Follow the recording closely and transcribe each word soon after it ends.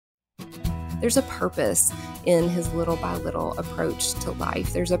there's a purpose in his little by little approach to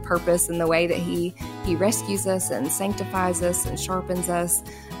life. There's a purpose in the way that he rescues us and sanctifies us and sharpens us,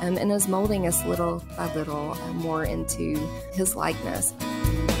 and is molding us little by little more into his likeness.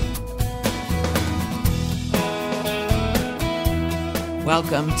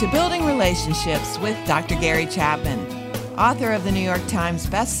 Welcome to Building Relationships with Dr. Gary Chapman, author of the New York Times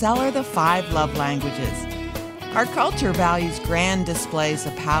bestseller, The 5 Love Languages. Our culture values grand displays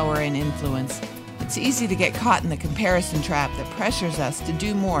of power and influence. It's easy to get caught in the comparison trap that pressures us to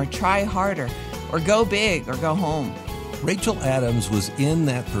do more, try harder, or go big or go home. Rachael Adams was in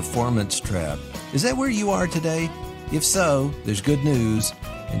that performance trap. Is that where you are today? If so, there's good news,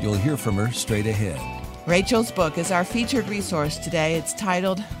 and you'll hear from her straight ahead. Rachael's book is our featured resource today. It's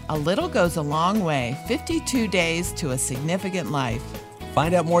titled, A Little Goes a Long Way, 52 Days to a Significant Life.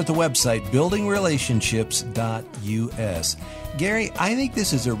 Find out more at the website, buildingrelationships.us. Gary, I think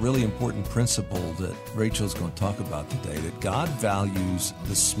this is a really important principle that Rachel's going to talk about today, that God values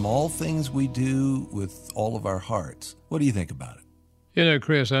the small things we do with all of our hearts. What do you think about it? You know,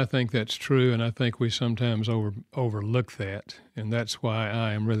 Chris, I think that's true, and I think we sometimes overlook that, and that's why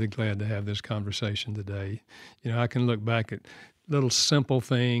I am really glad to have this conversation today. You know, I can look back at little simple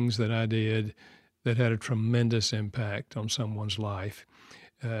things that I did that had a tremendous impact on someone's life.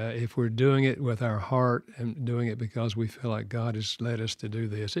 If we're doing it with our heart and doing it because we feel like God has led us to do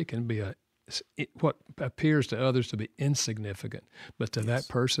this, it can be what appears to others to be insignificant, but to that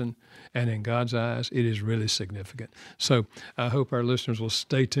person and in God's eyes, it is really significant. So I hope our listeners will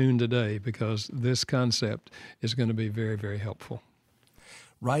stay tuned today because this concept is going to be very, very helpful.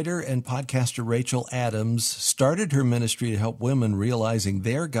 Writer and podcaster Rachael Adams started her ministry to help women realizing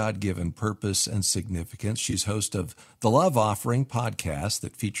their God-given purpose and significance. She's host of the Love Offering podcast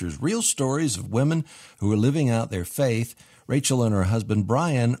that features real stories of women who are living out their faith. Rachael and her husband,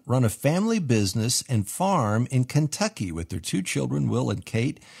 Brian, run a family business and farm in Kentucky with their 2 children, Will and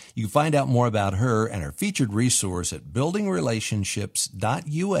Kate. You can find out more about her and her featured resource at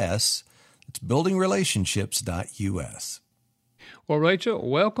buildingrelationships.us. It's buildingrelationships.us. Well, Rachael,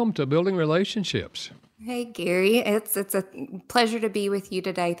 welcome to Building Relationships. Hey, Gary. It's a pleasure to be with you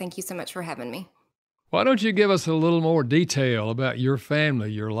today. Thank you so much for having me. Why don't you give us a little more detail about your family,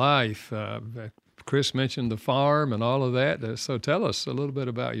 your life? Chris mentioned the farm and all of that, so tell us a little bit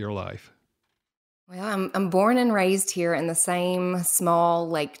about your life. Well, I'm born and raised here in the same small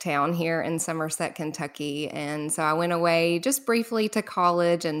lake town here in Somerset, Kentucky. And so I went away just briefly to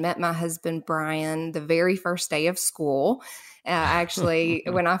college and met my husband, Brian, the very first day of school. Actually,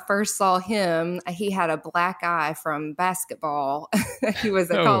 when I first saw him, he had a black eye from basketball. He was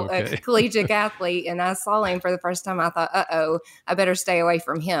a collegiate athlete, and I saw him for the first time. I thought, uh-oh, I better stay away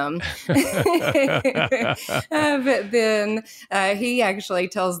from him. But then he actually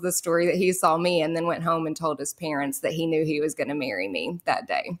tells the story that he saw me and then went home and told his parents that he knew he was going to marry me that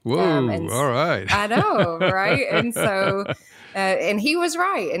day. Whoa, all right. I know, right? And so... and he was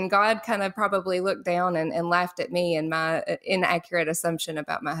right. And God kind of probably looked down and laughed at me and my inaccurate assumption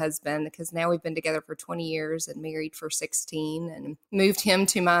about my husband, because now we've been together for 20 years and married for 16 and moved him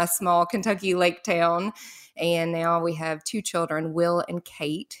to my small Kentucky lake town. And now we have 2 children, Will and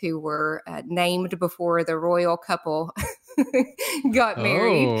Kate, who were named before the royal couple got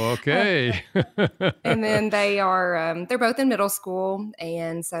married. Oh, okay. And then they're both in middle school.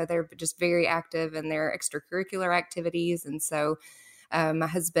 And so they're just very active in their extracurricular activities. And so my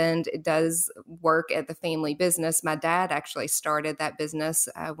husband does work at the family business. My dad actually started that business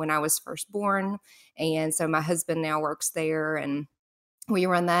when I was first born. And so my husband now works there, and we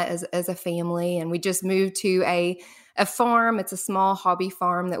run that as a family. And we just moved to a farm. It's a small hobby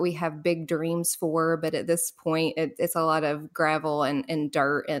farm that we have big dreams for. But at this point, it's a lot of gravel and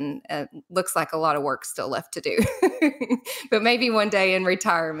dirt, and looks like a lot of work still left to do. But maybe one day in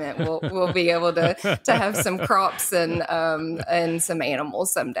retirement, we'll be able to have some crops and some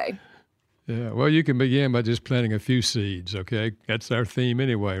animals someday. Yeah, well, you can begin by just planting a few seeds, okay? That's our theme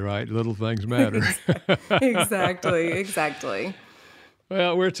anyway, right? Little things matter. Exactly.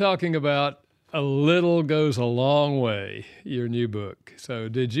 Well, we're talking about A Little Goes a Long Way, your new book. So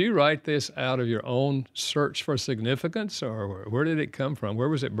did you write this out of your own search for significance, or where did it come from? Where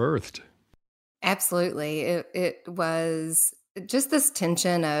was it birthed? Absolutely. It was just this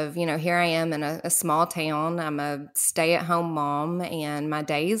tension of, here I am in a small town. I'm a stay-at-home mom, and my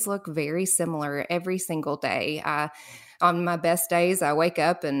days look very similar every single day. On my best days, I wake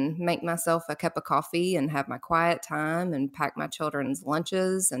up and make myself a cup of coffee and have my quiet time and pack my children's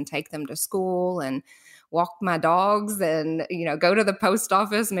lunches and take them to school and walk my dogs and, go to the post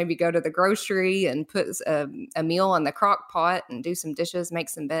office, maybe go to the grocery and put a meal in the crock pot and do some dishes, make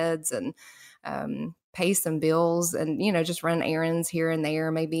some beds, and pay some bills and, just run errands here and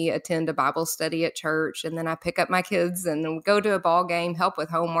there, maybe attend a Bible study at church. And then I pick up my kids and go to a ball game, help with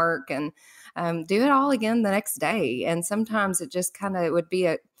homework, and do it all again the next day. And sometimes it just kind of would be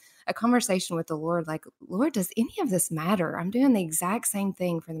a conversation with the Lord, like, Lord, does any of this matter? I'm doing the exact same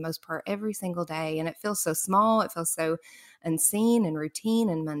thing for the most part every single day. And it feels so small. It feels so unseen and routine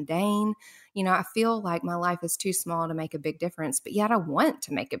and mundane. I feel like my life is too small to make a big difference, but yet I want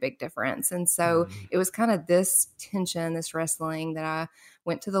to make a big difference. And so it was kind of this tension, this wrestling that I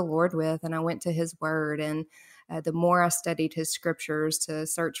went to the Lord with, and I went to his word. And the more I studied his scriptures to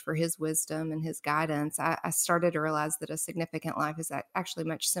search for his wisdom and his guidance, I started to realize that a significant life is actually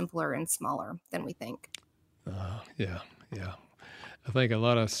much simpler and smaller than we think. Yeah. I think a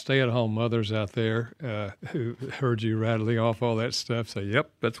lot of stay-at-home mothers out there who heard you rattling off all that stuff say,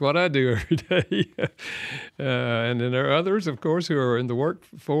 yep, that's what I do every day. And then there are others, of course, who are in the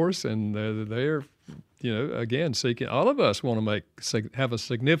workforce, and they're, again, seeking. All of us want to have a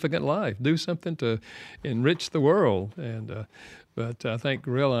significant life, do something to enrich the world. But I think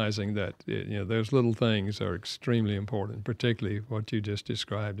realizing that, those little things are extremely important, particularly what you just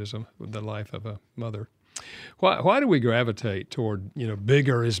described as the life of a mother. Why do we gravitate toward,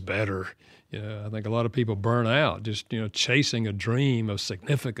 bigger is better? I think a lot of people burn out just, chasing a dream of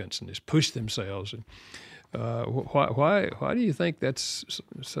significance and just push themselves. And why do you think that's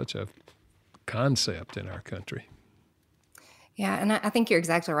such a concept in our country? Yeah, and I think you're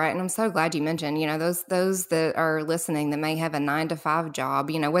exactly right. And I'm so glad you mentioned, those that are listening that may have a 9-to-5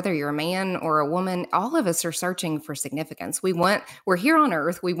 job, whether you're a man or a woman, all of us are searching for significance. We're here on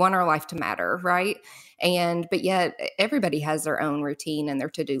earth. We want our life to matter, right? But yet everybody has their own routine and their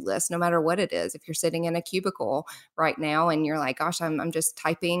to-do list, no matter what it is. If you're sitting in a cubicle right now and you're like, gosh, I'm just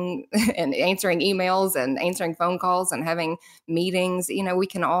typing and answering emails and answering phone calls and having meetings, we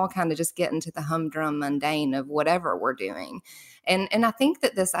can all kind of just get into the humdrum mundane of whatever we're doing. And I think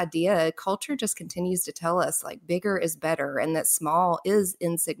that this idea, culture just continues to tell us like bigger is better and that small is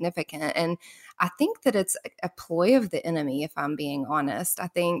insignificant. And I think that it's a ploy of the enemy, if I'm being honest. I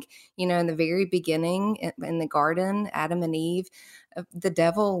think, in the very beginning in the garden, Adam and Eve, the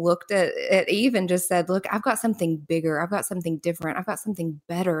devil looked at Eve and just said, look, I've got something bigger. I've got something different. I've got something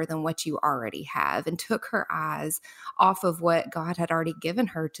better than what you already have, and took her eyes off of what God had already given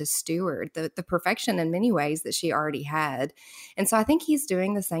her to steward, the perfection in many ways that she already had. And so I think he's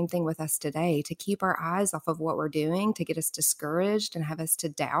doing the same thing with us today, to keep our eyes off of what we're doing, to get us discouraged and have us to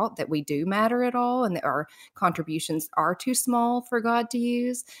doubt that we do matter at all and that our contributions are too small for God to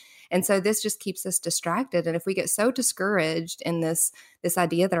use. And so this just keeps us distracted. And if we get so discouraged in this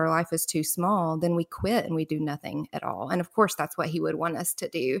idea that our life is too small, then we quit and we do nothing at all. And of course, that's what he would want us to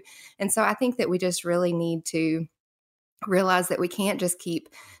do. And so I think that we just really need to realize that we can't just keep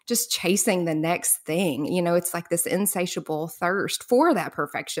just chasing the next thing. It's like this insatiable thirst for that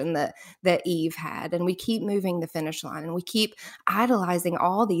perfection that Eve had. And we keep moving the finish line and we keep idolizing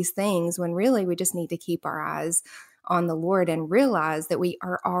all these things when really we just need to keep our eyes on the Lord and realize that we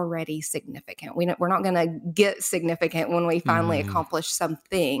are already significant. We're not going to get significant when we finally accomplish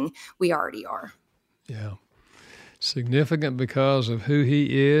something. We already are. Yeah. Significant because of who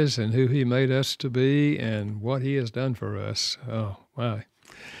he is and who he made us to be and what he has done for us. Oh, wow.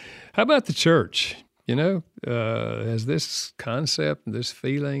 How about the church? Has this concept, this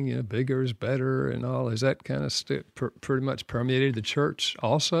feeling, bigger is better and all, has that kind of pretty much permeated the church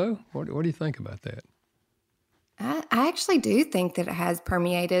also? What do you think about that? I actually do think that it has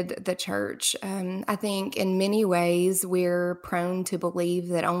permeated the church. I think in many ways we're prone to believe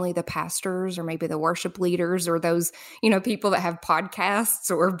that only the pastors or maybe the worship leaders or those, people that have podcasts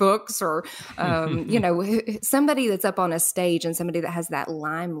or books or, somebody that's up on a stage and somebody that has that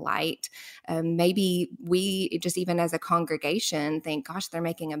limelight. Maybe we just even as a congregation think, gosh, they're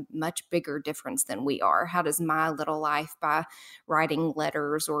making a much bigger difference than we are. How does my little life by writing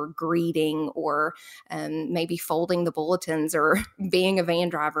letters or greeting or maybe folding the bulletins or being a van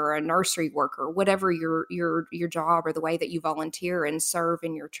driver or a nursery worker, whatever your job or the way that you volunteer and serve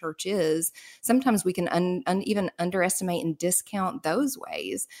in your church is, sometimes we can even underestimate and discount those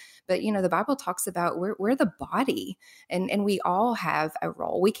ways. But, the Bible talks about we're the body, and we all have a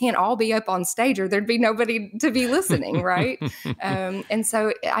role. We can't all be up on stage or there'd be nobody to be listening, right? And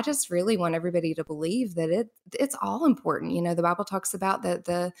so I just really want everybody to believe that it's all important. The Bible talks about that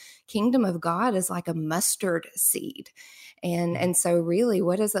the kingdom of God is like a mustard seed. And so really,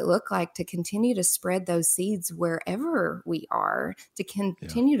 what does it look like to continue to spread those seeds wherever we are, to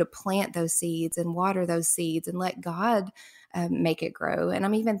continue to plant those seeds and water those seeds and let God make it grow? And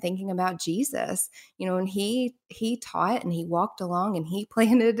I'm even thinking about Jesus, and he taught and he walked along and he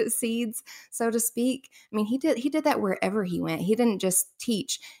planted seeds, so to speak. I mean, he did that wherever he went. He didn't just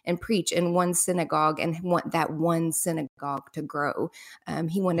teach and preach in one synagogue and want that one synagogue to grow.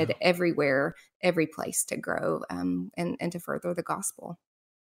 He wanted everywhere, every place to grow, and to further the gospel.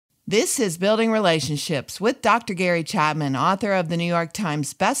 This is Building Relationships with Dr. Gary Chapman, author of the New York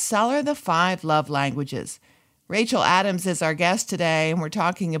Times bestseller, The 5 Love Languages. Rachael Adams is our guest today, and we're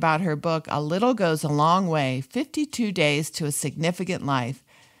talking about her book, A Little Goes a Long Way, 52 Days to a Significant Life.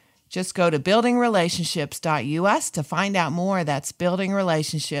 Just go to buildingrelationships.us to find out more. That's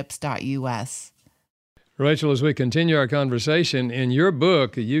buildingrelationships.us. Rachael, as we continue our conversation, in your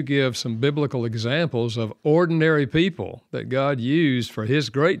book, you give some biblical examples of ordinary people that God used for His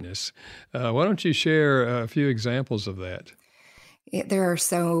greatness. Why don't you share a few examples of that? There are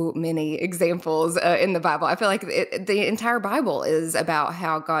so many examples in the Bible. I feel like the entire Bible is about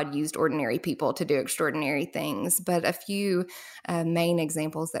how God used ordinary people to do extraordinary things. But a few main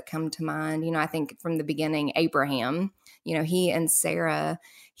examples that come to mind, I think from the beginning, Abraham, he and Sarah,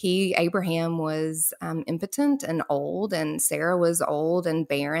 Abraham was impotent and old, and Sarah was old and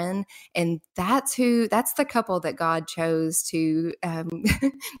barren. And that's the couple that God chose to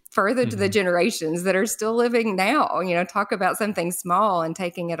further to the generations that are still living now. Talk about something small and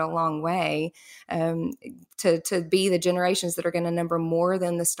taking it a long way, to be the generations that are going to number more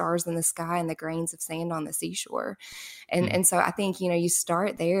than the stars in the sky and the grains of sand on the seashore. And so I think, you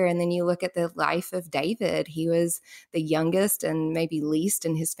start there, and then you look at the life of David. He was the youngest and maybe least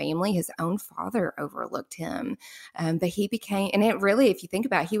in his family. His own father overlooked him. But he became, and it really, if you think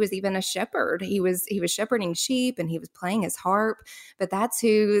about it, he was even a shepherd. He was shepherding sheep and he was playing his harp. But that's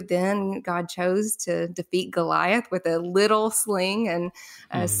who then God chose to defeat Goliath with a little sling and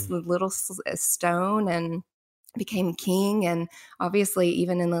a little stone, and became king, and obviously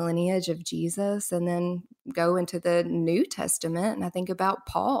even in the lineage of Jesus. And then go into the New Testament, and I think about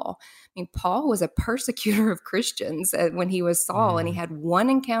Paul. I mean, Paul was a persecutor of Christians when he was Saul, and he had one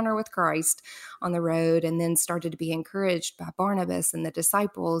encounter with Christ on the road, and then started to be encouraged by Barnabas and the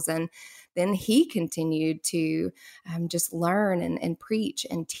disciples. And then he continued to just learn and preach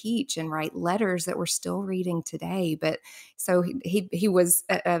and teach and write letters that we're still reading today. But so he was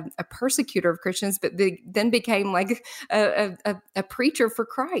a persecutor of Christians, but then became like a preacher for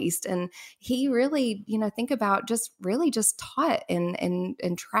Christ. And he really, think about just taught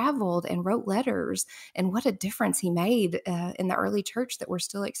and traveled and wrote letters, and what a difference he made in the early church that we're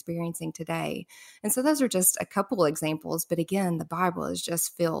still experiencing today. And so those are just a couple examples. But again, the Bible is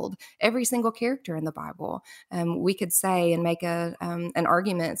just filled. Every single character in the Bible, we could say and make an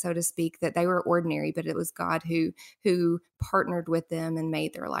argument, so to speak, that they were ordinary, but it was God who partnered with them and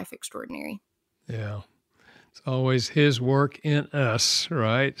made their life extraordinary. Yeah. It's always His work in us,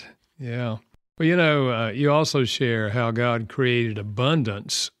 right? Yeah. Well, you also share how God created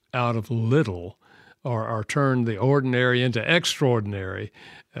abundance out of little, or turned the ordinary into extraordinary.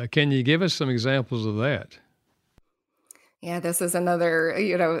 Can you give us some examples of that? Yeah, this is another,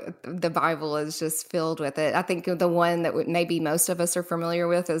 the Bible is just filled with it. I think the one that maybe most of us are familiar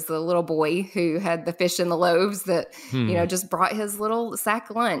with is the little boy who had the fish and the loaves that, just brought his little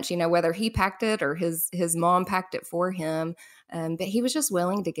sack lunch, whether he packed it or his mom packed it for him. But he was just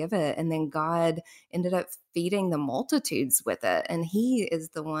willing to give it. And then God ended up feeding the multitudes with it. And He is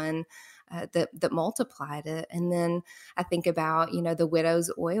the one that multiplied it. And then I think about, the widow's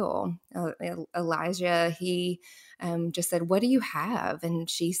oil. Elijah, he just said, "What do you have?" And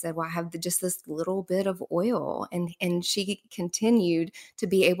she said, "Well, I have just this little bit of oil." And she continued to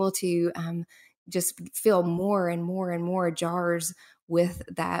be able to just fill more and more and more jars with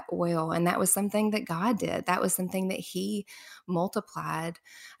that oil. And that was something that God did. That was something that He multiplied.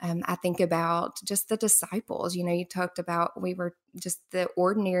 I think about just the disciples. You talked about, we were just the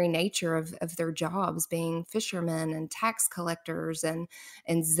ordinary nature of their jobs, being fishermen and tax collectors and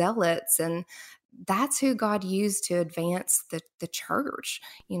zealots. And that's who God used to advance the church.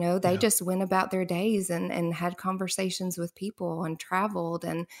 They just went about their days and had conversations with people and traveled.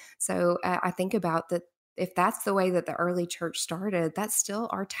 And so I think about that if that's the way that the early church started, that's still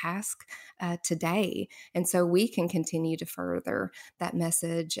our task today. And so we can continue to further that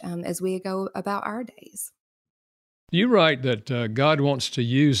message as we go about our days. You write that God wants to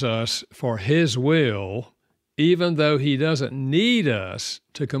use us for His will, even though He doesn't need us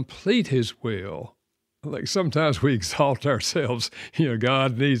to complete His will. Like sometimes we exalt ourselves,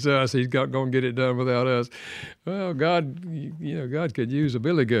 God needs us. He's not going to get it done without us. Well, God could use a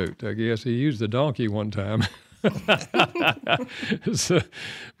billy goat. I guess He used a donkey one time.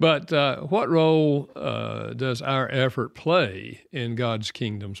 But what role does our effort play in God's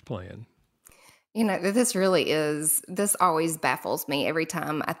kingdom's plan? This always baffles me every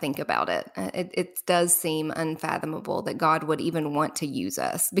time I think about it. It does seem unfathomable that God would even want to use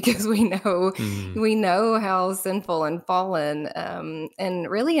us, because we know how sinful and fallen and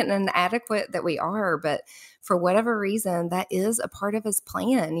really inadequate that we are. But for whatever reason, that is a part of His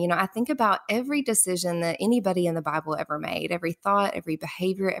plan. I think about every decision that anybody in the Bible ever made, every thought, every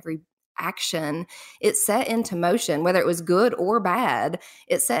behavior, every action, it set into motion, whether it was good or bad,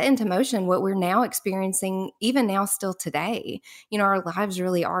 it set into motion what we're now experiencing, even now still today. Our lives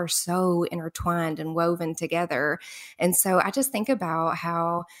really are so intertwined and woven together. And so I just think about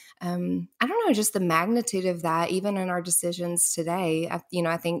how, I don't know, just the magnitude of that, even in our decisions today.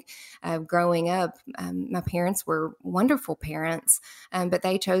 I think growing up, my parents were wonderful parents, but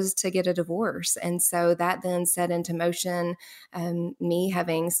they chose to get a divorce. And so that then set into motion me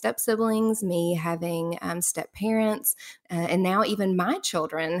having step siblings, me having step parents, and now even my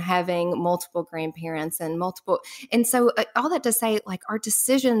children having multiple grandparents and multiple. And so all that to say, like, our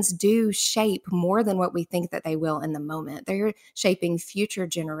decisions do shape more than what we think that they will in the moment. They're shaping future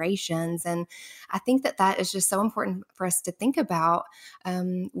generations. And I think that is just so important for us to think about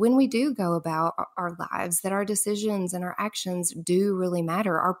when we do go about our lives, that our decisions and our actions do really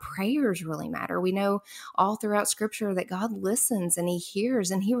matter. Our prayers really matter. We know all throughout Scripture that God listens and He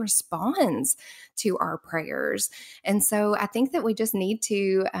hears and He responds to our prayers. And so I think that we just need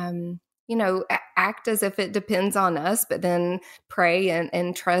to, act as if it depends on us, but then pray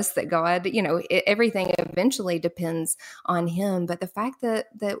and trust that God, everything eventually depends on Him. But the fact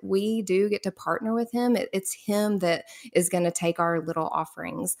that we do get to partner with Him, it's Him that is going to take our little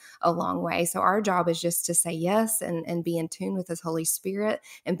offerings a long way. So our job is just to say yes and be in tune with His Holy Spirit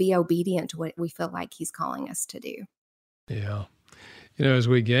and be obedient to what we feel like He's calling us to do. Yeah. As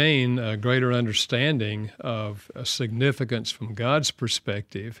we gain a greater understanding of significance from God's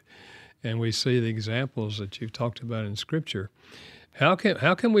perspective, and we see the examples that you've talked about in Scripture, how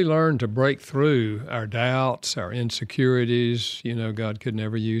can we learn to break through our doubts, our insecurities? God could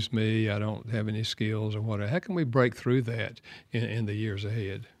never use me. I don't have any skills or whatever. How can we break through that in the years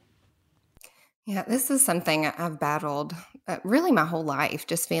ahead? Yeah, this is something I've battled really my whole life,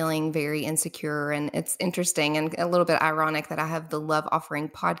 just feeling very insecure. And it's interesting and a little bit ironic that I have the Love Offering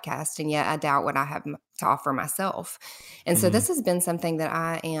podcast, and yet I doubt what I have to offer myself. And so this has been something that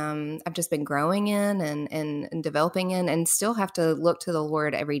I've just been growing in and developing in, and still have to look to the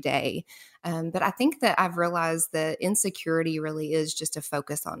Lord every day. But I think that I've realized that insecurity really is just a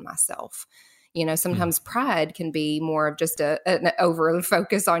focus on myself. Sometimes pride can be more of just an over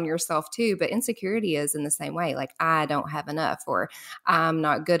focus on yourself too, but insecurity is in the same way. Like, I don't have enough, or I'm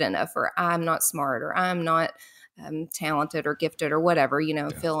not good enough, or I'm not smart, or I'm not talented or gifted or whatever,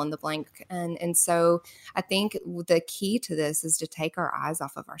 fill in the blank. And so I think the key to this is to take our eyes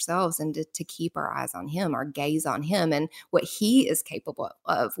off of ourselves and to keep our eyes on Him, our gaze on Him and what He is capable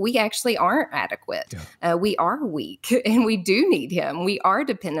of. We actually aren't adequate. Yeah. We are weak and we do need Him. We are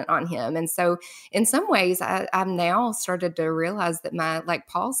dependent on Him. And so in some ways, I've now started to realize that like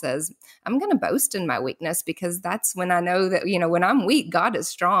Paul says, I'm going to boast in my weakness, because that's when I know that, when I'm weak, God is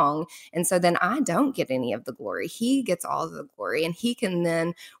strong. And so then I don't get any of the glory. He gets all of the glory, and He can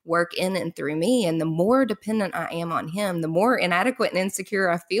then work in and through me. And the more dependent I am on Him, the more inadequate and insecure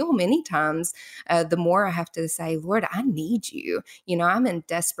I feel many times, the more I have to say, Lord, I need You. I'm in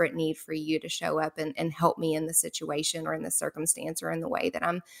desperate need for You to show up and help me in the situation or in the circumstance or in the way that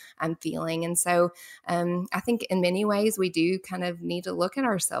I'm feeling. And so I think in many ways we do kind of need to look at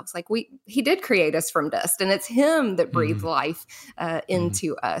ourselves like He did create us from dust, and it's Him that breathed life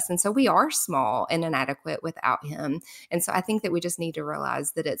into us. And so we are small and inadequate without Him. And so I think that we just need to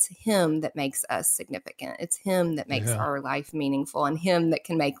realize that it's Him that makes us significant. It's Him that makes our life meaningful, and Him that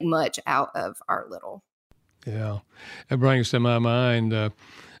can make much out of our little. Yeah. It brings to my mind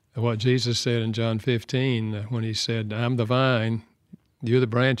what Jesus said in John 15 when He said, I'm the vine, you're the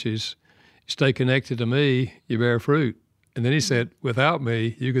branches. Stay connected to Me, you bear fruit. And then he said, without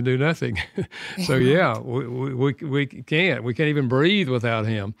me, you can do nothing. So yeah, we can't. We can't even breathe without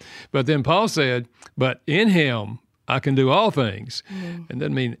him. But then Paul said, but in him, I can do all things. Mm. And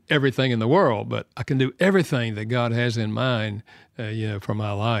doesn't mean everything in the world, but I can do everything that God has in mind, for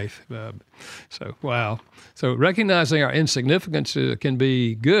my life. So, wow. So recognizing our insignificance can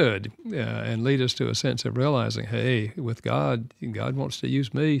be good and lead us to a sense of realizing, hey, with God, God wants to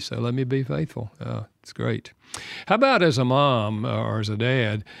use me, so let me be faithful. It's great. How about as a mom or as a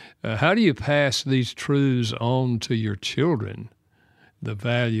dad, how do you pass these truths on to your children, the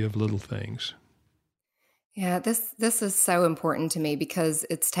value of little things? Yeah, this is so important to me because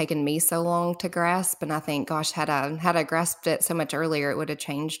it's taken me so long to grasp, and I think, gosh, had I grasped it so much earlier, it would have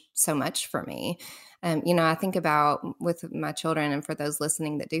changed so much for me. I think about with my children, and for those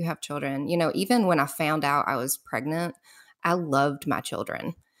listening that do have children, even when I found out I was pregnant, I loved my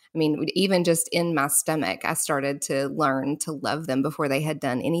children. I mean, even just in my stomach, I started to learn to love them before they had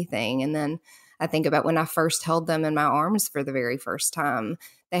done anything. And then I think about when I first held them in my arms for the very first time.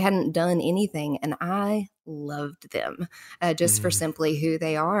 They hadn't done anything, and I loved them just for Mm, simply who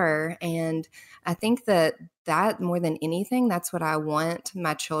they are. And I think that more than anything, that's what I want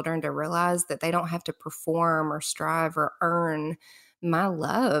my children to realize, that they don't have to perform or strive or earn my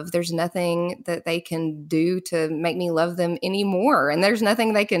love. There's nothing that they can do to make me love them anymore. And there's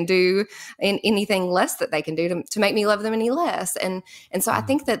nothing they can do in anything less that they can do to make me love them any less. And so I mm,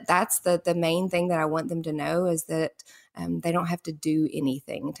 think that that's the main thing that I want them to know, is that they don't have to do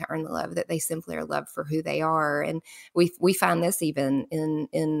anything to earn the love, that they simply are loved for who they are. And we find this even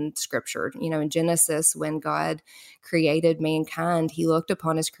in Scripture. In Genesis, when God created mankind, he looked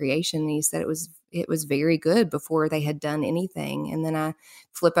upon his creation and he said it was very good before they had done anything. And then I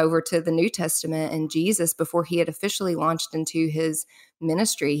flip over to the New Testament, and Jesus, before he had officially launched into his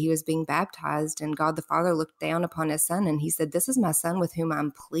ministry, he was being baptized, and God the Father looked down upon his son and he said, "This is my son with whom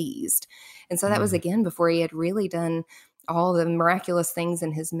I'm pleased." And so that was mm. again before he had really done all the miraculous things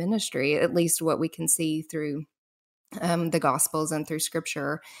in his ministry, at least what we can see through the Gospels and through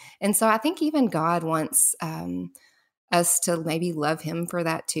Scripture. And so I think even God wants us to maybe love him for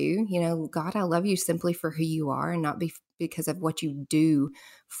that too. God, I love you simply for who you are, and not because of what you do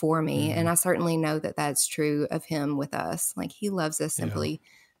for me. And Mhm. I certainly know that that's true of him with us. Like, he loves us Yeah, simply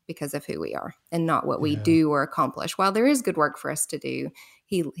because of who we are and not what we yeah, do or accomplish. While there is good work for us to do,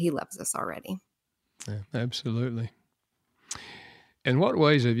 he loves us already. yeah, absolutely. In what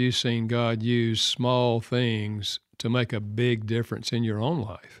ways have you seen God use small things to make a big difference in your own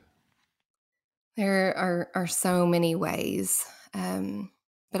life? There are so many ways.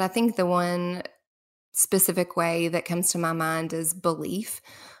 But I think the one specific way that comes to my mind is belief,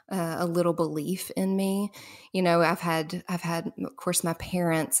 a little belief in me. I've had, of course, my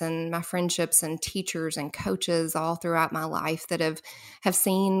parents and my friendships and teachers and coaches all throughout my life that have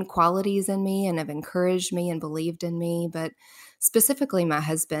seen qualities in me and have encouraged me and believed in me. But specifically, my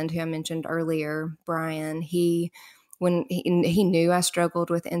husband, who I mentioned earlier, Brian, when he knew I struggled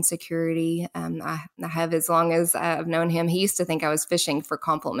with insecurity. I have, as long as I've known him, he used to think I was fishing for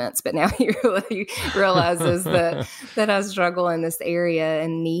compliments, but now he really realizes that I struggle in this area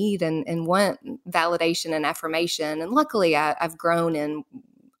and need and want validation and affirmation. And luckily, I've grown in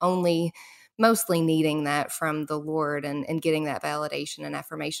only mostly needing that from the Lord, and getting that validation and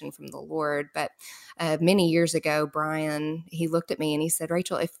affirmation from the Lord. But many years ago, Brian, he looked at me and he said,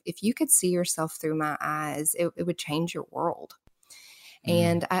 "Rachel, if you could see yourself through my eyes, it would change your world." Mm,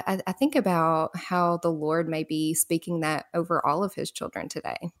 And I think about how the Lord may be speaking that over all of his children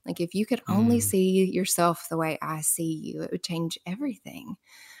today. Like, if you could only mm, see yourself the way I see you, it would change everything.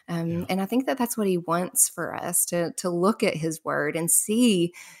 yeah, And I think that that's what he wants for us, to look at his word and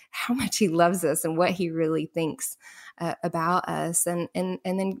see how much he loves us and what he really thinks about us. And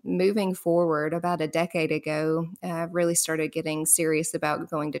then moving forward, about a decade ago, I really started getting serious about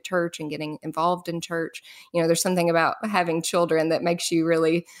going to church and getting involved in church. There's something about having children that makes you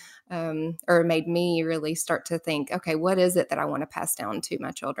really, or made me really start to think, okay, what is it that I want to pass down to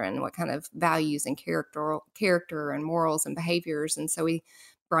my children? What kind of values and character and morals and behaviors? And so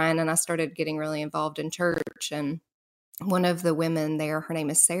Brian and I started getting really involved in church. And one of the women there, her name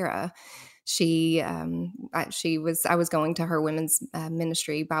is Sarah. I was going to her women's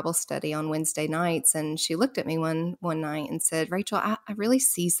ministry Bible study on Wednesday nights, and she looked at me one night and said, "Rachel, I really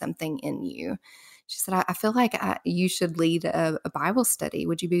see something in you." She said, "I feel like you should lead a Bible study.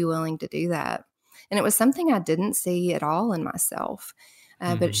 Would you be willing to do that?" And it was something I didn't see at all in myself.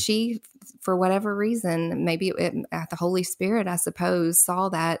 But mhm, she, for whatever reason, maybe the Holy Spirit, I suppose, saw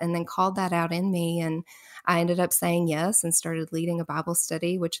that and then called that out in me. And I ended up saying yes and started leading a Bible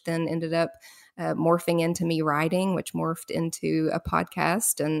study, which then ended up morphing into me writing, which morphed into a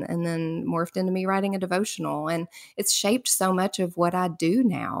podcast, and then morphed into me writing a devotional. And it's shaped so much of what I do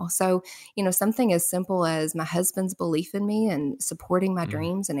now. So, something as simple as my husband's belief in me and supporting my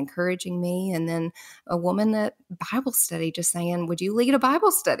dreams and encouraging me. And then a woman at Bible study just saying, would you lead a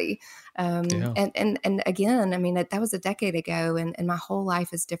Bible study? Yeah. And again, I mean, that was a decade ago, and my whole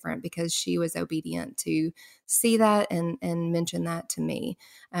life is different because she was obedient to see that and mention that to me.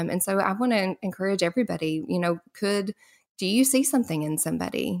 And so I want to encourage everybody, do you see something in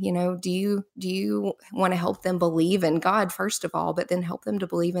somebody? Do you want to help them believe in God, first of all, but then help them to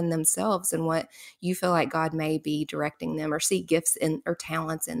believe in themselves and what you feel like God may be directing them, or see gifts in or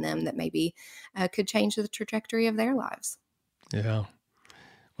talents in them that maybe could change the trajectory of their lives? Yeah.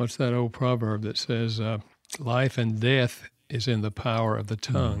 What's that old proverb that says, life and death is in the power of the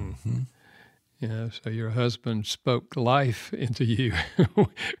tongue? So your husband spoke life into you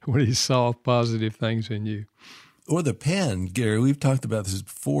when he saw positive things in you. Or the pen, Gary. We've talked about this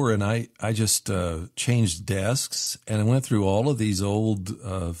before, and I just changed desks, and I went through all of these old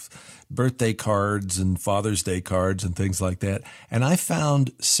birthday cards and Father's Day cards and things like that, and I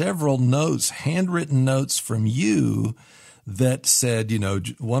found several notes, handwritten notes from you that said,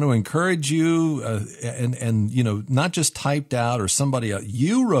 want to encourage you, and not just typed out or somebody else.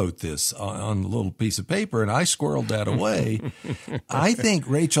 You wrote this on a little piece of paper, and I squirreled that away. I think,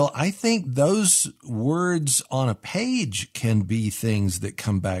 Rachael, those words on a page can be things that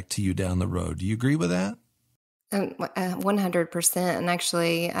come back to you down the road. Do you agree with that? 100%. And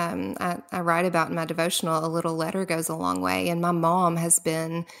actually, I write about in my devotional, a little letter goes a long way. And my mom has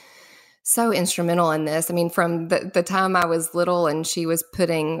been so instrumental in this. I mean, from the time I was little and she was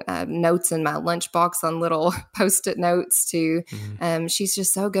putting notes in my lunchbox on little Post-it notes to, she's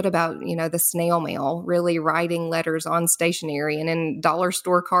just so good about, the snail mail, really writing letters on stationery and in dollar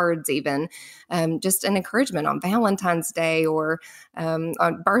store cards even, just an encouragement on Valentine's Day or on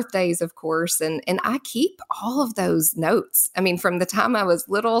birthdays, of course. And I keep all of those notes. I mean, from the time I was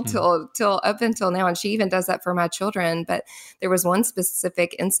little till up until now. And she even does that for my children. But there was one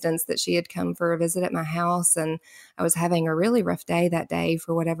specific instance that she had come for a visit at my house, and I was having a really rough day that day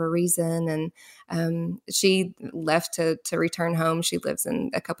for whatever reason. And she left to return home. She lives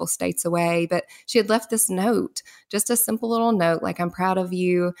in a couple states away, but she had left this note, just a simple little note, like, I'm proud of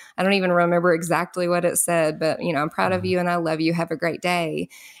you. I don't even remember exactly what it said, but I'm proud of you and I love you. Have a great day.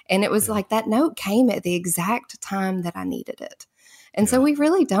 And it was like that note came at the exact time that I needed it. And so we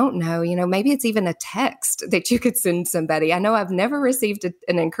really don't know, maybe it's even a text that you could send somebody. I know I've never received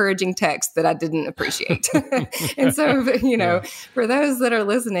an encouraging text that I didn't appreciate. And so, for those that are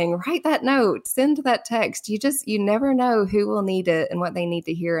listening, write that note, send that text. You never know who will need it and what they need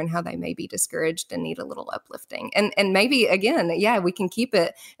to hear and how they may be discouraged and need a little uplifting. And maybe, again, we can keep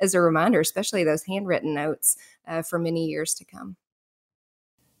it as a reminder, especially those handwritten notes for many years to come.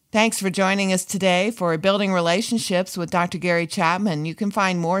 Thanks for joining us today for Building Relationships with Dr. Gary Chapman. You can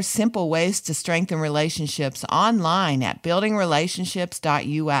find more simple ways to strengthen relationships online at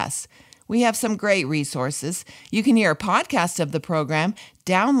buildingrelationships.us. We have some great resources. You can hear a podcast of the program,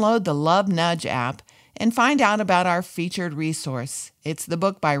 download the Love Nudge app, and find out about our featured resource. It's the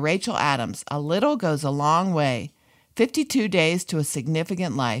book by Rachel Adams, A Little Goes a Long Way, 52 Days to a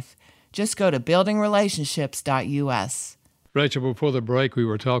Significant Life. Just go to buildingrelationships.us. Rachel, before the break, we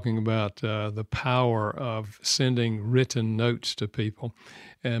were talking about the power of sending written notes to people.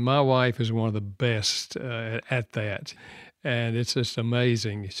 And my wife is one of the best at that. And it's just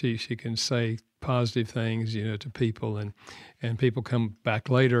amazing. She can say positive things, to people, and people come back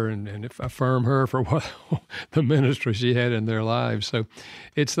later and affirm her for what the ministry she had in their lives. So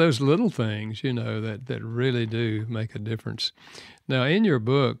it's those little things, that really do make a difference. Now, in your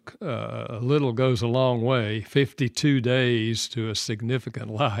book, A Little Goes a Long Way, 52 Days to a Significant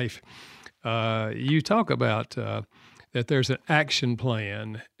Life, you talk about that there's an action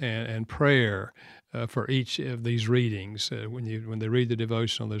plan and prayer for each of these readings. When they read the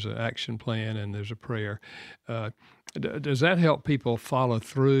devotional, there's an action plan and there's a prayer. Does that help people follow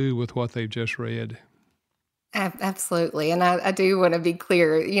through with what they've just read? Absolutely. And I do want to be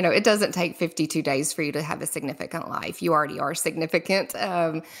clear, it doesn't take 52 days for you to have a significant life. You already are significant.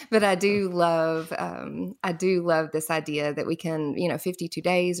 But I do love this idea that we can, 52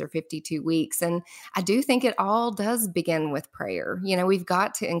 days or 52 weeks. And I do think it all does begin with prayer. We've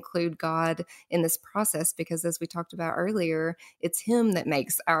got to include God in this process because, as we talked about earlier, it's Him that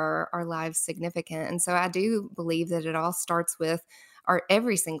makes our lives significant. And so I do believe that it all starts with our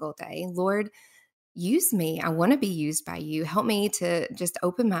every single day. Lord, use me. I want to be used by you. Help me to just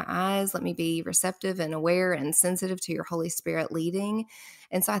open my eyes. Let me be receptive and aware and sensitive to your Holy Spirit leading.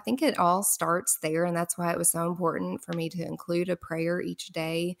 And so I think it all starts there. And that's why it was so important for me to include a prayer each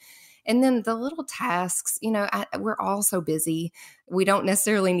day. And then the little tasks, we're all so busy. We don't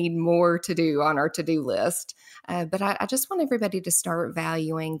necessarily need more to do on our to-do list. But I just want everybody to start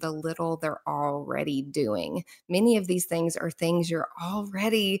valuing the little they're already doing. Many of these things are things you're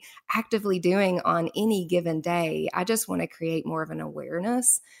already actively doing on any given day. I just want to create more of an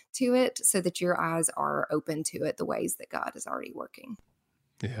awareness to it so that your eyes are open to it, the ways that God is already working.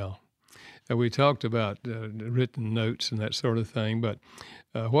 Yeah. We talked about written notes and that sort of thing, but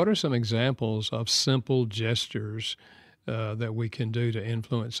what are some examples of simple gestures that we can do to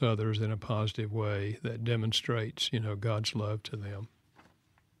influence others in a positive way that demonstrates, God's love to them?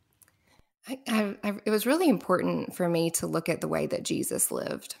 It was really important for me to look at the way that Jesus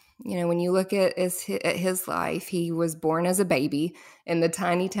lived. When you look at his life, he was born as a baby in the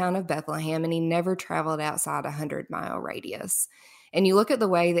tiny town of Bethlehem, and he never traveled outside a 100-mile radius. And you look at the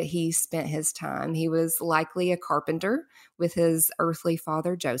way that he spent his time. He was likely a carpenter with his earthly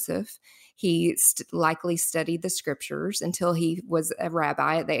father, Joseph. He likely studied the scriptures until he was a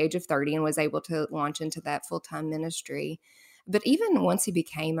rabbi at the age of 30 and was able to launch into that full-time ministry. But even once he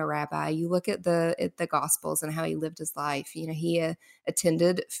became a rabbi, you look at the Gospels and how he lived his life. He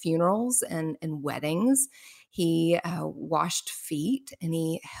attended funerals and weddings. He washed feet and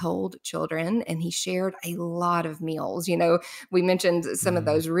he held children and he shared a lot of meals. We mentioned some of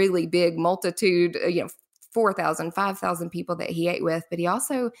those really big multitude, 4,000, 5,000 people that he ate with, but he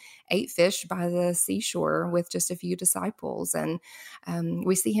also ate fish by the seashore with just a few disciples. And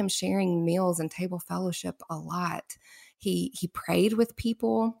we see him sharing meals and table fellowship a lot. He prayed with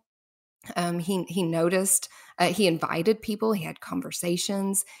people. He noticed, he invited people, he had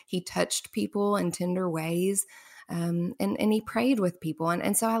conversations, he touched people in tender ways, and he prayed with people.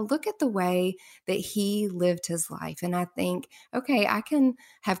 And so I look at the way that he lived his life and I think, okay, I can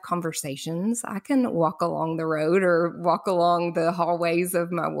have conversations. I can walk along the road or walk along the hallways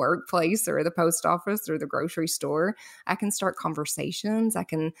of my workplace or the post office or the grocery store. I can start conversations. I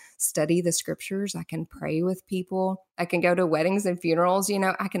can study the scriptures. I can pray with people. I can go to weddings and funerals.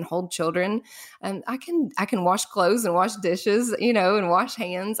 I can hold children. I can wash clothes and wash dishes, and wash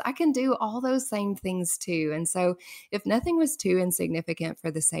hands. I can do all those same things too. And so if nothing was too insignificant for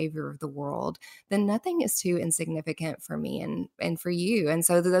the Savior of the world, then nothing is too insignificant for me and for you. And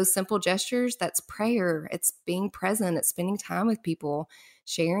so those simple gestures, that's prayer. It's being present. It's spending time with people,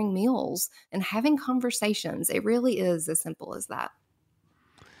 sharing meals, and having conversations. It really is as simple as that.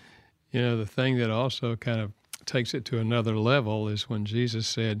 The thing that also kind of takes it to another level is when Jesus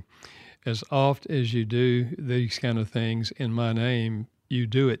said, as oft as you do these kind of things in my name, you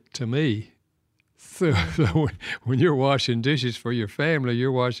do it to me. So when you're washing dishes for your family,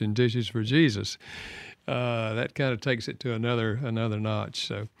 you're washing dishes for Jesus. That kind of takes it to another notch.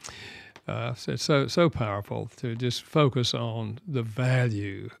 So it's so powerful to just focus on the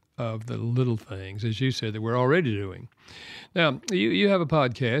value of the little things, as you said, that we're already doing. Now, you have a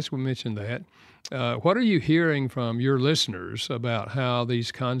podcast. We mentioned that. What are you hearing from your listeners about how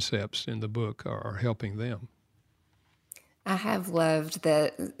these concepts in the book are helping them? I have loved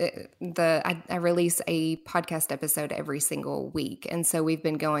that I release a podcast episode every single week. And so we've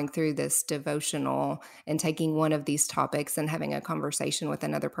been going through this devotional and taking one of these topics and having a conversation with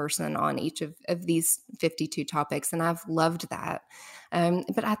another person on each of these 52 topics. And I've loved that.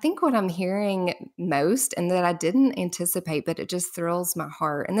 But I think what I'm hearing most and that I didn't anticipate, but it just thrills my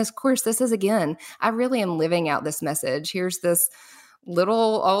heart. And of course, this is, again, I really am living out this message. Here's this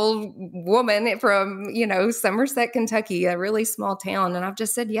little old woman from, Somerset, Kentucky, a really small town. And I've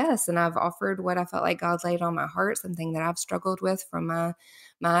just said yes. And I've offered what I felt like God laid on my heart, something that I've struggled with from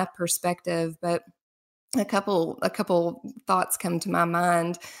my perspective. But a couple thoughts come to my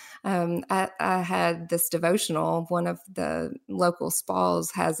mind. I had this devotional. One of the local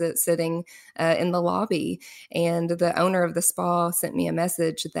spas has it sitting in the lobby, and the owner of the spa sent me a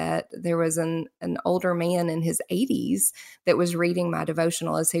message that there was an older man in his 80s that was reading my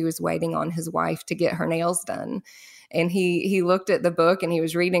devotional as he was waiting on his wife to get her nails done. And he looked at the book and he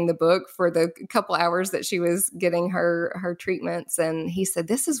was reading the book for the couple hours that she was getting her treatments. And he said,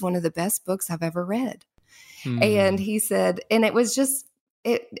 "This is one of the best books I've ever read." And he said, and it was just,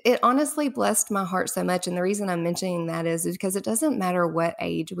 it honestly blessed my heart so much. And the reason I'm mentioning that is because it doesn't matter what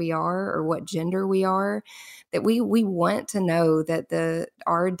age we are or what gender we are, that we want to know that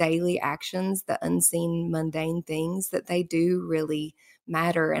our daily actions, the unseen, mundane things, that they do really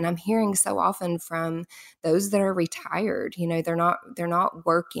matter. And I'm hearing so often from those that are retired, they're not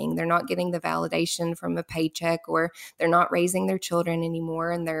working, they're not getting the validation from a paycheck, or they're not raising their children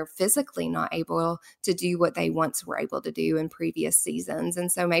anymore, and they're physically not able to do what they once were able to do in previous seasons.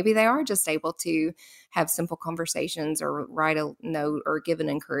 And so maybe they are just able to have simple conversations or write a note or give an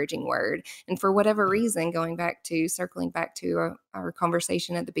encouraging word. And for whatever reason, circling back to our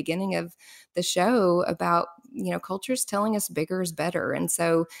conversation at the beginning of the show about, culture's telling us bigger is better. And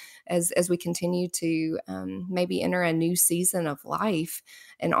so as we continue to maybe enter a new season of life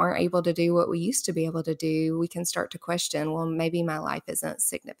and aren't able to do what we used to be able to do, we can start to question, well, maybe my life isn't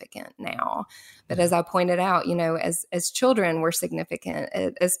significant now. But as I pointed out, as children, we're significant.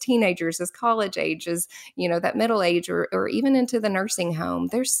 As teenagers, as college ages, that middle age, or even into the nursing home,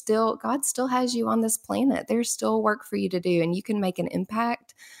 God still has you on this planet. There's still work for you to do, and you can make an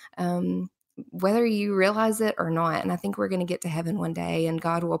impact, whether you realize it or not. And I think we're going to get to heaven one day, and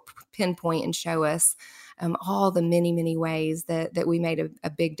God will pinpoint and show us all the many, many ways that we made a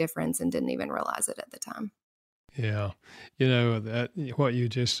big difference and didn't even realize it at the time. Yeah. That what you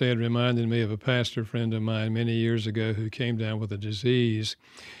just said reminded me of a pastor friend of mine many years ago who came down with a disease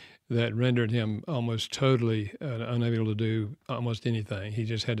that rendered him almost totally unable to do almost anything. He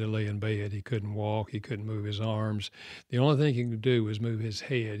just had to lay in bed. He couldn't walk. He couldn't move his arms. The only thing he could do was move his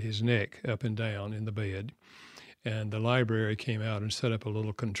head, his neck up and down in the bed. And the library came out and set up a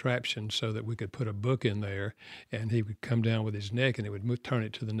little contraption so that we could put a book in there, and he would come down with his neck and it would turn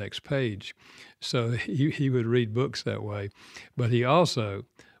it to the next page. So he would read books that way. But he also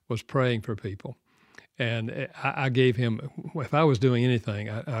was praying for people. And I gave him, if I was doing anything,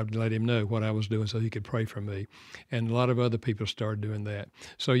 I'd let him know what I was doing so he could pray for me. And a lot of other people started doing that.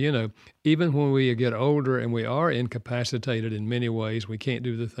 So, even when we get older and we are incapacitated in many ways, we can't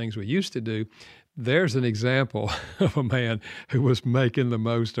do the things we used to do, there's an example of a man who was making the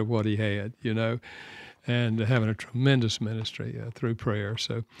most of what he had, and having a tremendous ministry through prayer.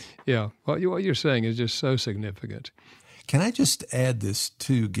 So, yeah, what you're saying is just so significant. Can I just add this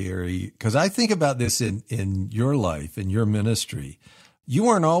too, Gary? Because I think about this in your life, in your ministry. You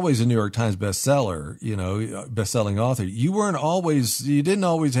weren't always a New York Times bestseller, best-selling author. You didn't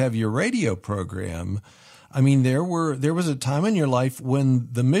always have your radio program. I mean, there was a time in your life when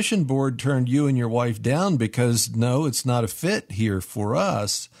the mission board turned you and your wife down because, no, it's not a fit here for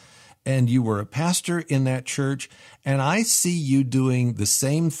us. And you were a pastor in that church. And I see you doing the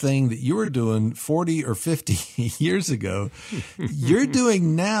same thing that you were doing 40 or 50 years ago. You're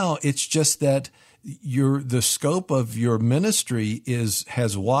doing now. It's just that the scope of your ministry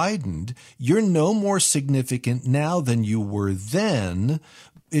has widened. You're no more significant now than you were then.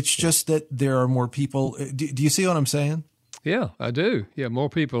 It's just that there are more people. Do you see what I'm saying? Yeah, I do. Yeah, more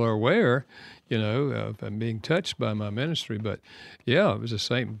people are aware, of being touched by my ministry. But yeah, it was the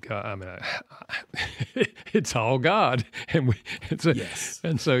same God. I mean, it's all God, and yes.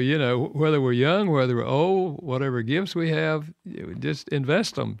 And so whether we're young, whether we're old, whatever gifts we have, just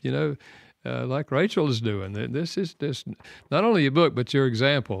invest them. Like Rachael is doing. This is not only your book, but your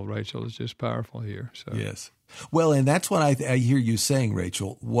example, Rachael, is just powerful here. So yes. Well, and that's what I hear you saying,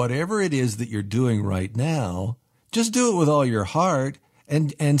 Rachael. Whatever it is that you're doing right now, just do it with all your heart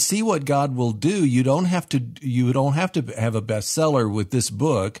and see what God will do. You don't have to have a bestseller with this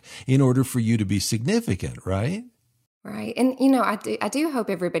book in order for you to be significant, right? Right. And, I do hope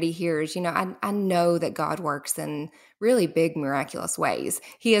everybody hears, I know that God works in really big, miraculous ways.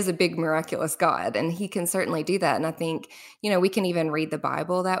 He is a big, miraculous God, and he can certainly do that. And I think, we can even read the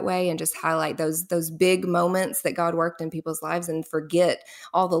Bible that way and just highlight those big moments that God worked in people's lives and forget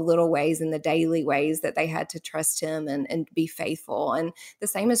all the little ways and the daily ways that they had to trust him and be faithful. And the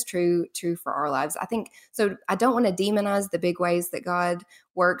same is true for our lives. I think, so I don't want to demonize the big ways that God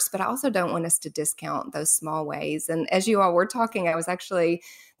works, but I also don't want us to discount those small ways. And as you all were talking, I was actually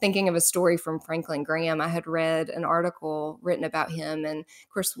thinking of a story from Franklin Graham. I had read an article written about him, and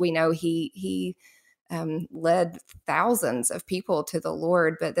of course we know he led thousands of people to the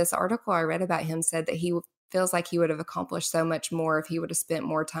Lord. But this article I read about him said that he feels like he would have accomplished so much more if he would have spent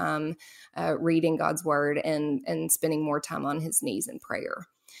more time reading God's word and spending more time on his knees in prayer.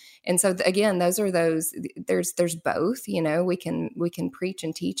 And so again, there's both, we can preach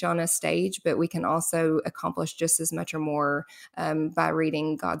and teach on a stage, but we can also accomplish just as much or more by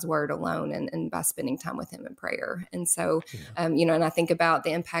reading God's word alone and by spending time with him in prayer. And so, and I think about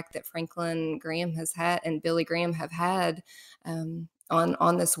the impact that Franklin Graham has had and Billy Graham have had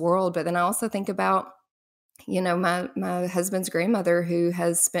on this world. But then I also think about, my husband's grandmother, who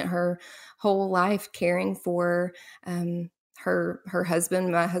has spent her whole life caring for her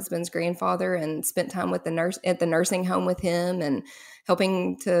husband, my husband's grandfather, and spent time with the nurse at the nursing home with him and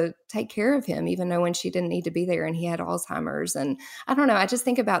helping to take care of him, even though when she didn't need to be there and he had Alzheimer's. And I don't know, I just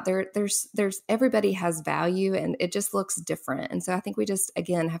think about there's everybody has value and it just looks different. And so I think we just,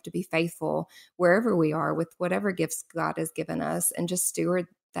 again, have to be faithful wherever we are with whatever gifts God has given us and just steward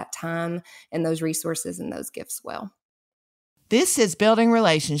that time and those resources and those gifts well. This is Building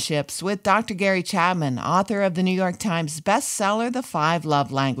Relationships with Dr. Gary Chapman, author of the New York Times bestseller, The 5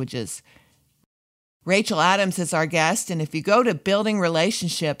 Love Languages. Rachael Adams is our guest, and if you go to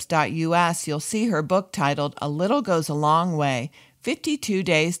buildingrelationships.us, you'll see her book titled A Little Goes a Long Way, 52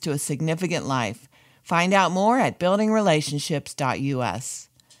 Days to a Significant Life. Find out more at buildingrelationships.us.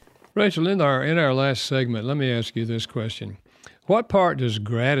 Rachael, in our last segment, let me ask you this question. What part does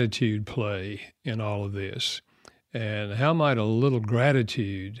gratitude play in all of this? And how might a little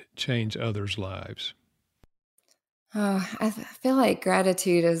gratitude change others' lives? I feel like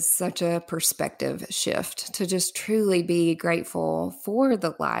gratitude is such a perspective shift to just truly be grateful for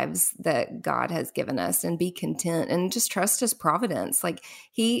the lives that God has given us and be content and just trust his providence. Like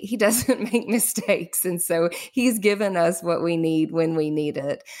he doesn't make mistakes. And so he's given us what we need when we need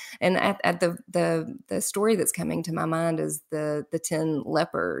it. And at the story that's coming to my mind is the 10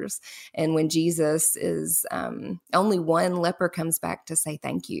 lepers. And when Jesus is, only one leper comes back to say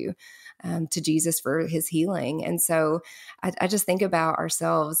thank you to Jesus for his healing. And so I just think about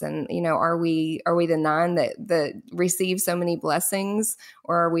ourselves and, are we the 9 that receive so many blessings,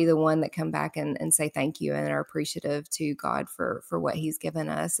 or are we the one that come back and say thank you and are appreciative to God for what he's given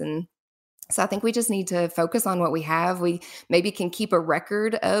us? And so I think we just need to focus on what we have. We maybe can keep a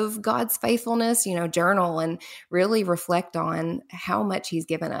record of God's faithfulness, journal and really reflect on how much he's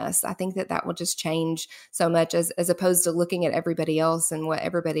given us. I think that will just change so much as opposed to looking at everybody else and what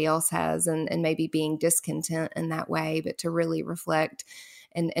everybody else has and maybe being discontent in that way, but to really reflect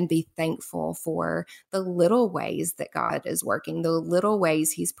and be thankful for the little ways that God is working, the little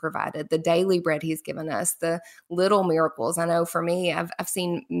ways he's provided, the daily bread he's given us, the little miracles. I know for me, I've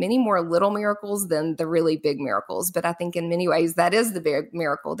seen many more little miracles than the really big miracles, but I think in many ways that is the big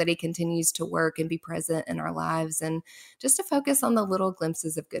miracle, that he continues to work and be present in our lives and just to focus on the little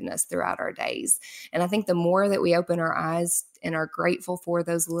glimpses of goodness throughout our days. And I think the more that we open our eyes and are grateful for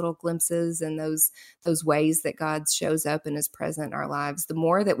those little glimpses and those ways that God shows up and is present in our lives, the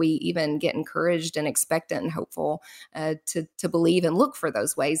more that we even get encouraged and expectant and hopeful to believe and look for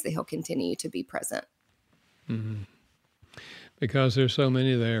those ways that he'll continue to be present. Mm-hmm. Because there's so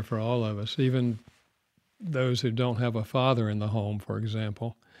many there for all of us, even those who don't have a father in the home, for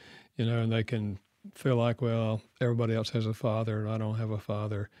example, and they can feel like, well, everybody else has a father and I don't have a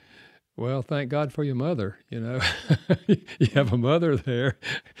father. Well, thank God for your mother, You have a mother there.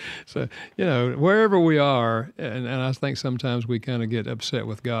 So, wherever we are, and I think sometimes we kind of get upset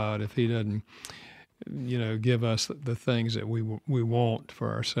with God if he doesn't, give us the things that we want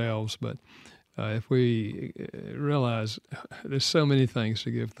for ourselves. But if we realize there's so many things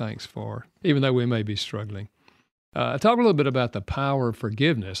to give thanks for, even though we may be struggling. Talk a little bit about the power of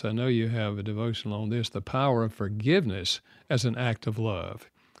forgiveness. I know you have a devotional on this, the power of forgiveness as an act of love,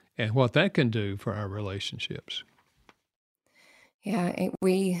 and what that can do for our relationships. Yeah,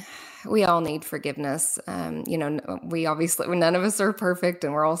 we all need forgiveness. We obviously, none of us are perfect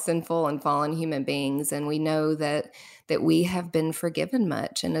and we're all sinful and fallen human beings. And we know that we have been forgiven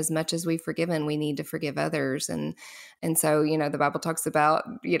much. And as much as we've forgiven, we need to forgive others. And so, the Bible talks about,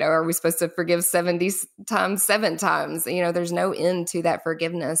 are we supposed to forgive 70 times, 7 times? There's no end to that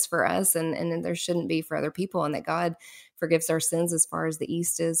forgiveness for us. And there shouldn't be for other people, and that God forgives our sins as far as the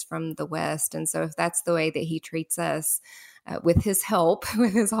east is from the west. And so if that's the way that he treats us, with his help,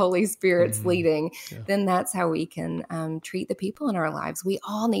 with his Holy Spirit's leading, then that's how we can treat the people in our lives. We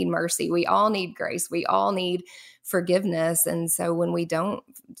all need mercy. We all need grace. We all need forgiveness. And so when we don't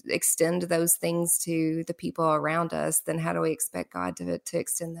extend those things to the people around us, then how do we expect God to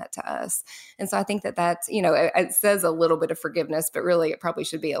extend that to us? And so I think that's, it says a little bit of forgiveness, but really it probably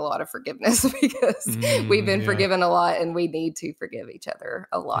should be a lot of forgiveness because we've been forgiven a lot and we need to forgive each other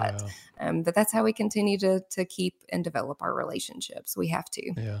a lot. Yeah. But that's how we continue to keep and develop our relationships. We have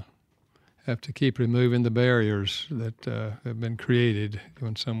to. Yeah. Have to keep removing the barriers that have been created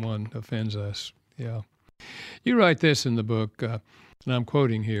when someone offends us. Yeah. You write this in the book, and I'm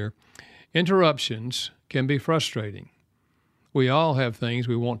quoting here, interruptions can be frustrating. We all have things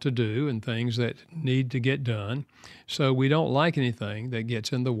we want to do and things that need to get done, so we don't like anything that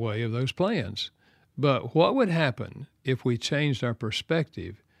gets in the way of those plans. But what would happen if we changed our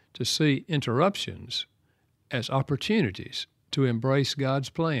perspective to see interruptions as opportunities to embrace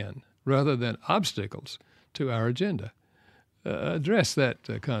God's plan rather than obstacles to our agenda? address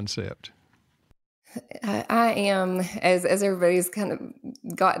that concept. I am, as everybody's kind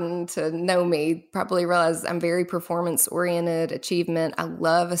of gotten to know me, probably realize I'm very performance oriented, achievement. I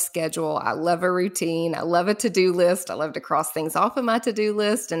love a schedule. I love a routine. I love a to-do list. I love to cross things off of my to-do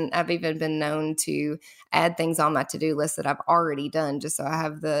list. And I've even been known to add things on my to-do list that I've already done just so I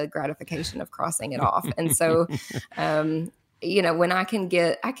have the gratification of crossing it off. And so, when I can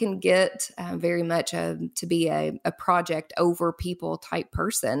get very much to be a project over people type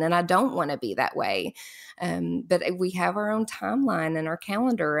person. And I don't want to be that way. But we have our own timeline and our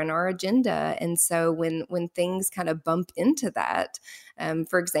calendar and our agenda. And so when things kind of bump into that,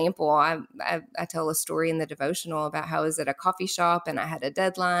 for example, I tell a story in the devotional about how I was at a coffee shop and I had a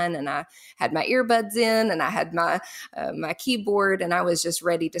deadline and I had my earbuds in and I had my keyboard and I was just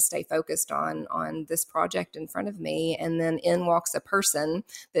ready to stay focused on this project in front of me. And then in walks a person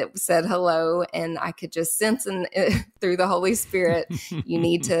that said hello, and I could just sense through the Holy Spirit, you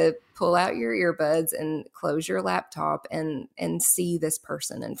need to pull out your earbuds and close your laptop and see this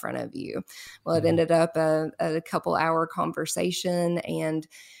person in front of you. Well, it ended up a couple hour conversation, and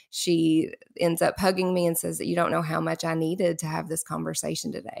she ends up hugging me and says that you don't know how much I needed to have this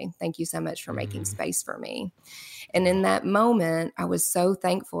conversation today. Thank you so much for making space for me. And in that moment, I was so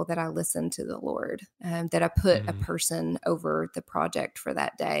thankful that I listened to the Lord, that I put a person over the project for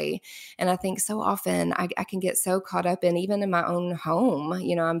that day. And I think so often I can get so caught up even in my own home.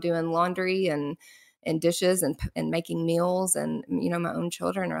 I'm doing laundry and dishes and making meals, and my own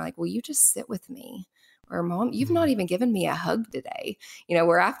children are like, will you just sit with me? Or Mom, you've not even given me a hug today.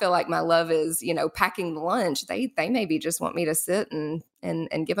 Where I feel like my love is, packing the lunch, they maybe just want me to sit and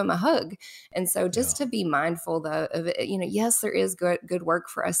give them a hug. And so just to be mindful of it, yes, there is good work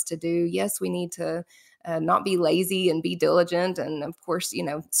for us to do. Yes, we need to not be lazy and be diligent. And of course,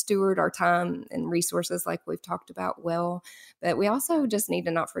 steward our time and resources like we've talked about well. But we also just need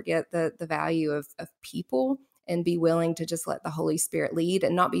to not forget the value of people, and be willing to just let the Holy Spirit lead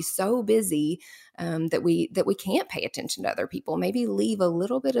and not be so busy that we can't pay attention to other people. Maybe leave a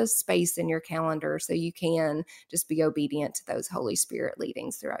little bit of space in your calendar so you can just be obedient to those Holy Spirit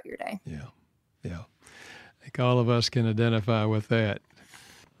leadings throughout your day. Yeah. I think all of us can identify with that.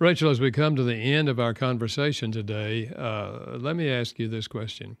 Rachael, as we come to the end of our conversation today, let me ask you this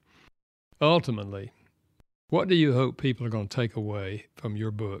question. Ultimately, what do you hope people are going to take away from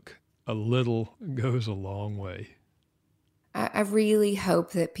your book? A little goes a long way. I really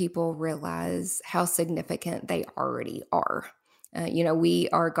hope that people realize how significant they already are. We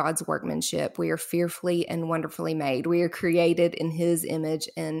are God's workmanship. We are fearfully and wonderfully made. We are created in His image,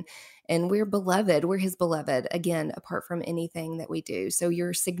 and we're beloved. We're His beloved, again, apart from anything that we do. So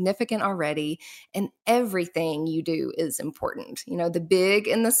you're significant already, and everything you do is important. The big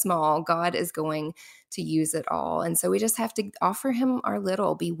and the small, God is going to use it all. And so we just have to offer Him our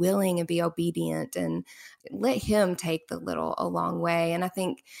little, be willing and be obedient, and let Him take the little a long way. And I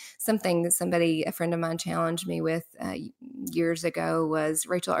think something that a friend of mine challenged me with years ago was,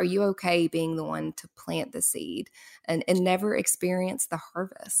 Rachael, are you okay being the one to plant the seed and never experience the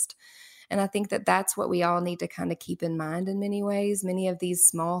harvest? And I think that that's what we all need to kind of keep in mind in many ways. Many of these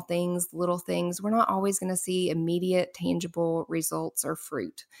small things, little things, we're not always going to see immediate, tangible results or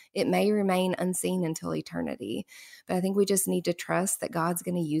fruit. It may remain unseen until eternity. But I think we just need to trust that God's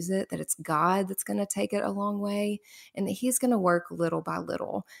going to use it, that it's God that's going to take it a long way, and that He's going to work little by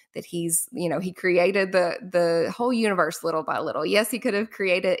little, that He's, He created the whole universe little by little. Yes, He could have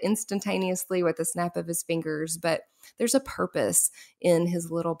created instantaneously with a snap of His fingers, but there's a purpose in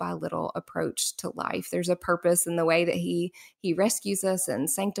His little by little approach to life. There's a purpose in the way that He rescues us and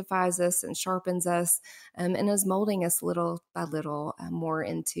sanctifies us and sharpens us, and is molding us little by little more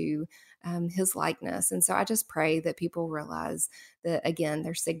into His likeness. And so I just pray that people realize that, again,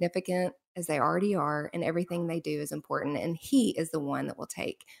 they're significant as they already are, and everything they do is important, and He is the one that will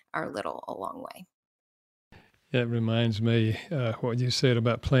take our little a long way. It reminds me what you said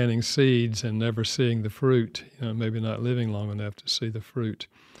about planting seeds and never seeing the fruit, maybe not living long enough to see the fruit.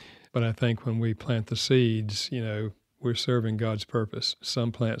 But I think when we plant the seeds, we're serving God's purpose.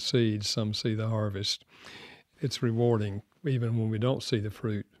 Some plant seeds, some see the harvest. It's rewarding even when we don't see the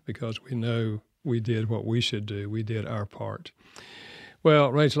fruit, because we know we did what we should do. We did our part.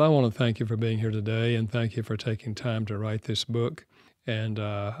 Well, Rachael, I want to thank you for being here today, and thank you for taking time to write this book. And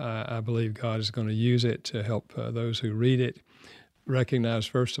I believe God is going to use it to help those who read it recognize,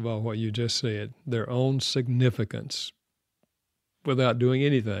 first of all, what you just said, their own significance. Without doing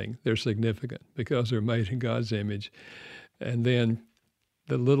anything, they're significant because they're made in God's image. And then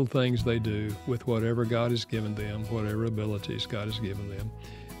the little things they do with whatever God has given them, whatever abilities God has given them,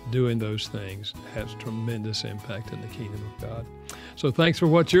 doing those things has tremendous impact in the kingdom of God. So thanks for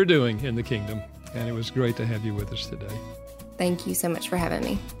what you're doing in the kingdom, and it was great to have you with us today. Thank you so much for having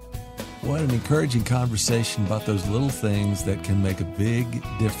me. What an encouraging conversation about those little things that can make a big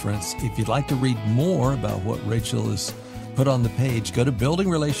difference. If you'd like to read more about what Rachael has put on the page, go to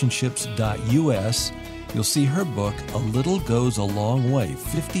buildingrelationships.us. You'll see her book, A Little Goes a Long Way,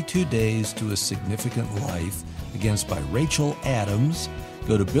 52 Days to a Significant Life, again, it's by Rachael Adams.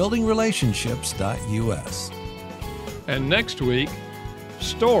 Go to buildingrelationships.us. And next week,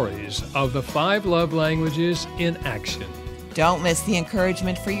 stories of the 5 love languages in action. Don't miss the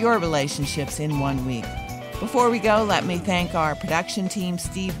encouragement for your relationships in 1 week. Before we go, let me thank our production team,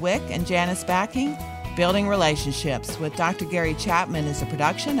 Steve Wick and Janice Backing. Building Relationships with Dr. Gary Chapman is a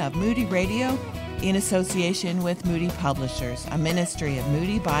production of Moody Radio in association with Moody Publishers, a ministry of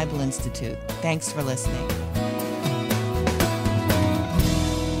Moody Bible Institute. Thanks for listening.